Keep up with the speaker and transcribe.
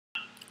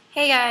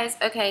Hey guys,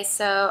 okay,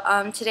 so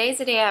today's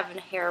the day I have a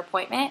hair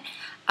appointment.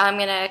 I'm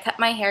gonna cut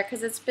my hair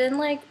because it's been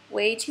like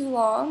way too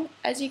long,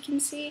 as you can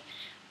see.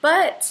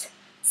 But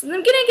since I'm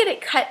gonna get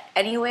it cut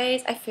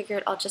anyways, I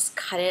figured I'll just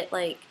cut it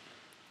like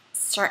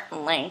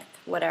certain length,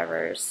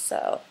 whatever.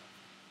 So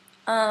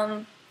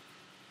I'm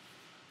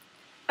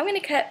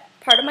gonna cut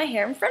part of my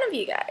hair in front of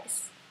you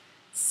guys.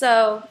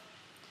 So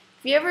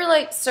if you ever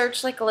like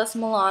search like Alyssa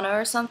Milano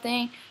or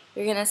something,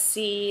 you're gonna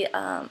see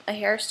a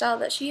hairstyle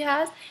that she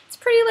has. It's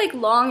pretty like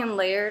long and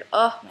layered.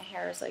 Oh, my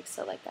hair is like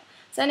so like that.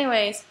 So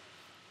anyways,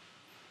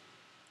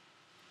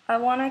 I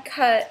want to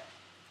cut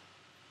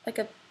like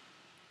a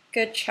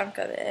good chunk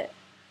of it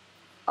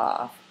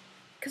off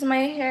because my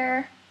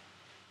hair,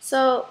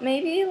 so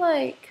maybe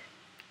like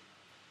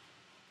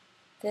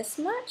this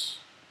much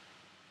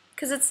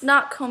because it's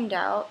not combed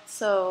out,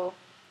 so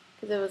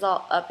because it was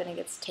all up and it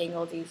gets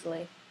tangled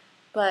easily.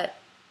 But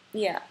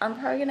yeah, I'm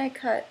probably gonna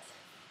cut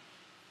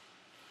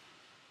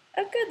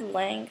a good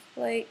length,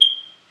 like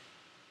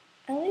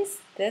at least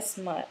this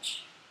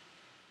much,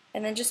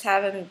 and then just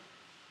have him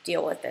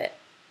deal with it,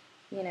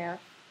 you know?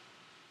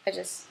 I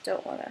just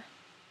don't want to.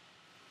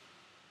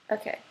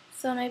 Okay,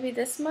 so maybe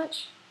this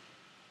much,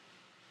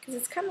 because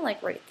it's kind of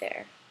like right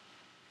there.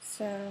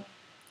 So,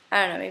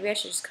 I don't know, maybe I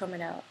should just comb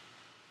it out.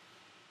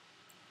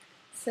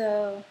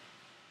 So,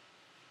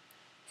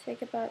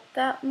 take about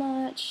that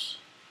much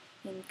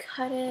and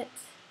cut it.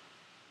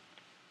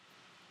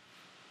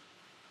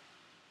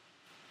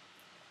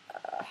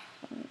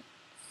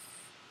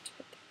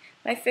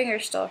 My finger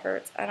still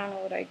hurts. I don't know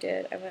what I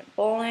did. I went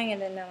bowling and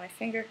then now my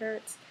finger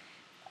hurts.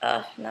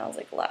 And that was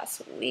like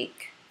last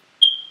week.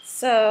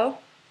 So,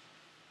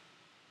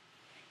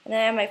 and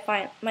then I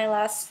have my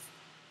last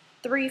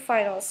 3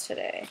 finals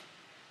today.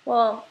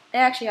 Well, I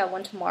actually have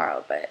one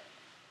tomorrow, but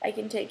I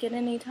can take it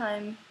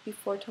anytime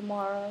before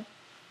tomorrow.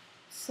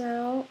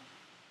 So,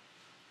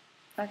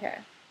 okay.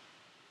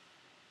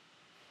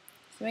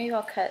 So maybe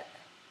I'll cut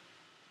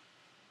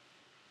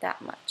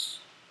that much.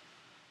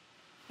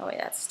 Oh wait,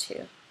 that's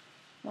 2.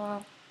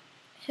 Well,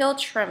 he'll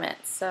trim it,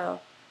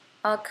 so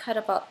I'll cut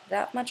about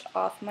that much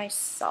off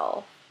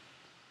myself.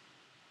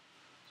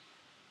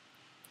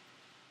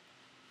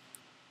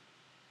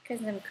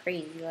 Because I'm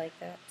crazy like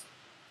that.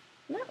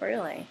 Not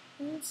really.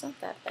 It's not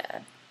that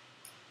bad.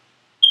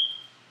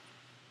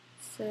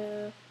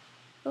 So,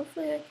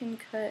 hopefully I can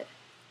cut.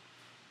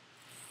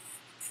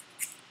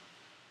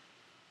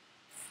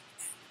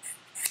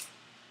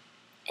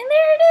 And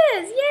there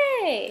it is!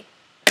 Yay!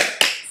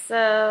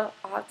 So,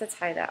 I'll have to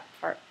tie that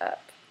part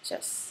up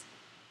just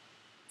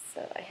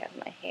so I have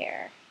my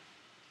hair.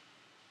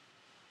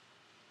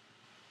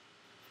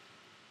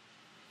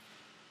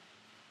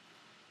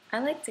 I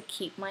like to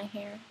keep my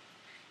hair,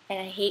 and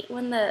I hate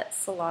when the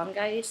salon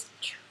guys,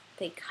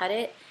 they cut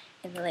it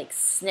and they like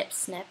snip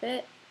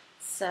it.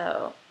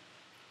 So,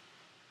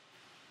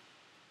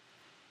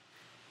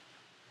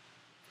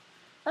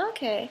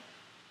 okay.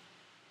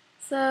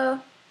 So,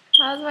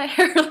 how's my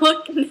hair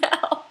look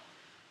now?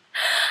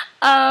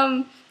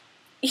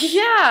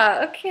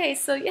 Yeah, okay,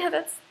 so yeah,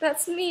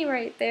 that's me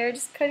right there,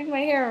 just cutting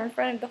my hair in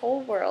front of the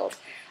whole world,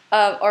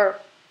 or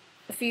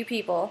a few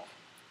people,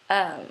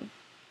 as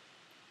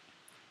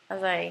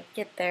I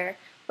get there.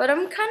 But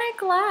I'm kind of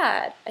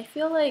glad. I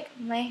feel like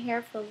my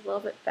hair feels a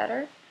little bit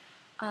better.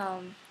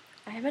 I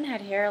haven't had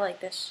hair like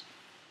this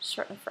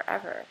short in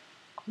forever.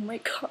 Oh my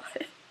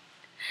god.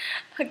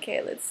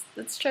 Okay,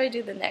 let's try to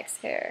do the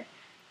next hair.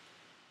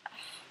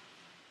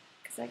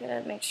 Because I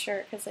gotta make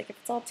sure, because like if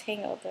it's all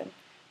tangled, then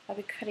I'll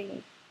be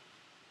cutting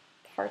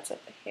parts of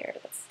the hair.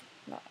 That's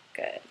not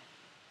good.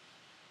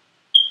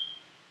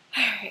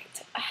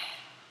 Alright.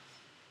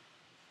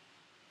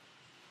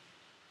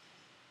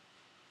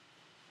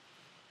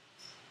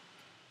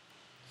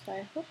 So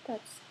I hope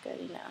that's good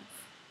enough.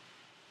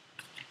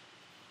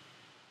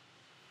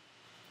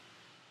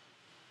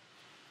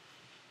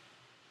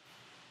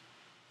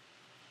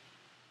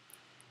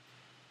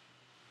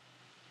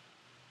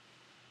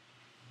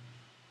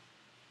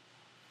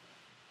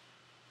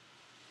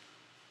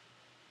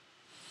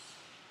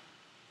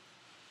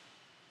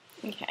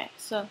 Okay,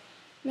 so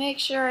make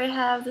sure I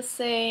have the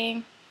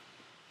same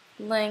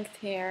length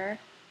here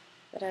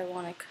that I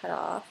want to cut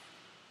off.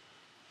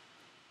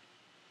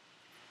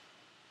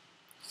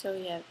 So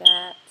we have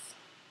that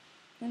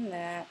and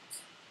that.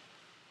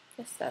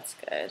 Guess that's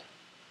good.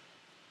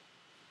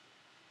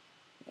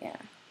 Yeah.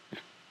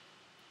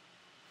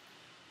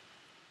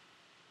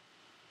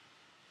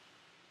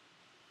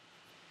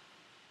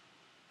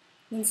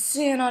 And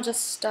soon I'll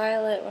just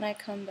style it when I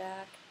come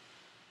back.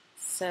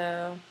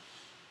 So,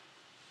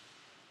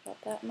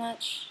 about that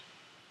much?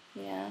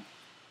 Yeah.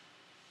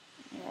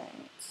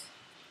 Alright.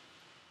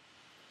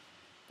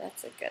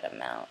 That's a good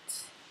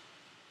amount.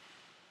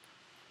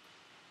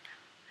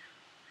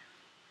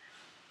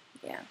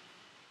 Yeah.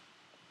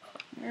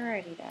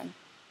 Alrighty then.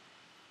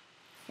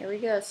 Here we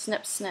go,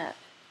 snip snip.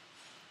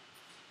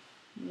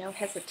 No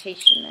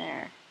hesitation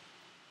there.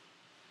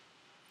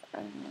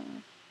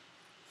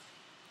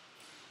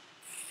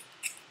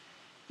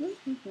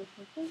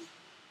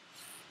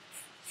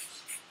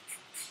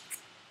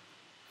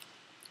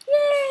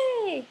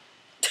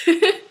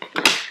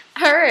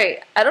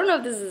 Alright, I don't know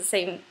if this is the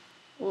same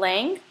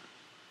length,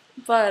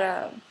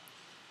 but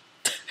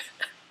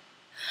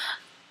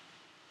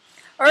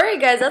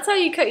alright guys, that's how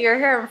you cut your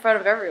hair in front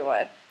of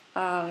everyone.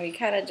 You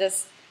kind of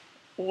just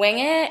wing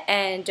it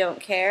and don't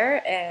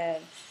care,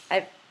 and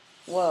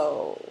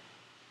whoa,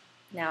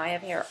 now I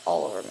have hair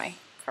all over my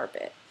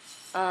carpet.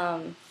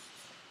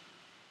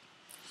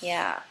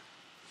 Yeah.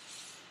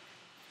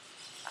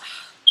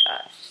 Oh,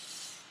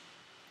 gosh.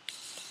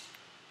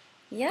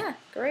 Yeah,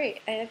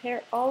 great. I have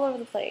hair all over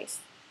the place.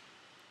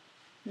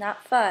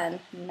 Not fun.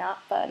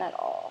 Not fun at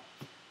all.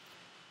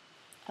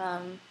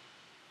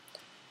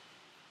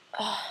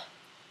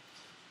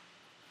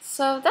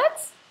 So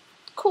that's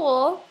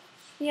cool.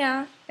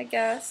 Yeah, I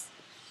guess.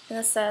 In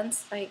a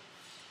sense, like,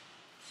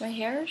 my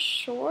hair is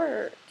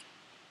short.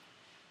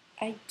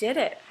 I did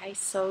it. I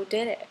so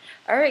did it.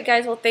 Alright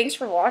guys, well thanks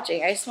for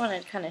watching. I just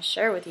wanted to kind of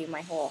share with you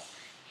my whole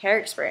hair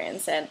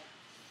experience, and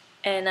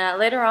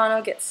later on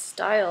I'll get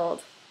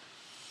styled,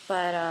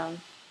 but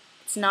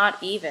it's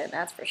not even,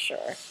 that's for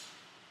sure.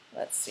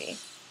 Let's see.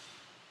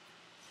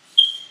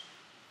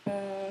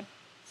 Well,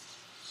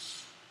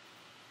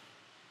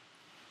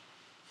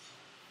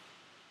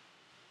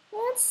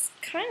 it's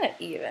kind of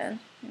even.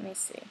 Let me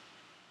see.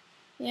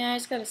 Yeah, I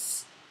just gotta.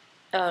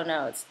 Oh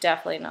no, it's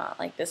definitely not.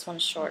 Like, this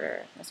one's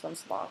shorter, this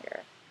one's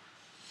longer.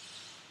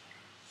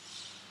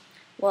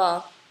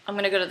 Well, I'm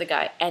gonna go to the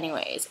guy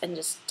anyways and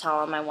just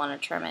tell him I want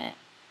to trim it.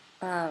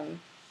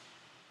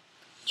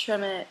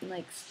 Trim it and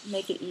like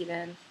make it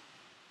even,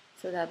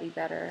 so that'd be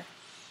better.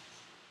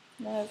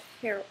 And I have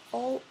hair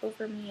all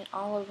over me and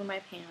all over my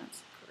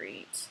pants.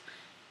 Great.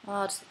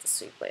 I'll just have to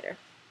sweep later.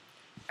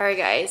 Alright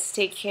guys,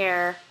 take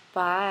care.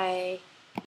 Bye.